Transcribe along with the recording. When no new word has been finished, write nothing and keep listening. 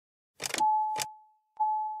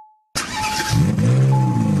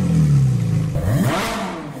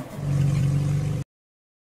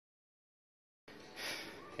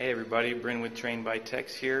everybody. Brin with Trained by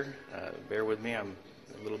Techs here. Bear with me, I'm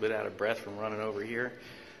a little bit out of breath from running over here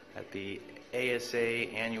at the ASA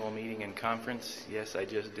annual meeting and conference. Yes, I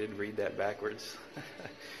just did read that backwards.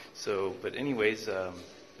 But anyways,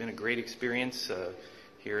 been a great experience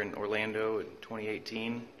here in Orlando in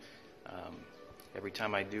 2018. Every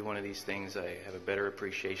time I do one of these things, I have a better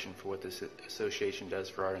appreciation for what this association does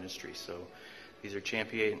for our industry. So these are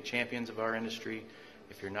champions of our industry.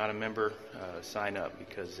 If you're not a member, sign up,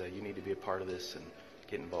 because you need to be a part of this and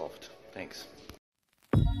get involved. Thanks.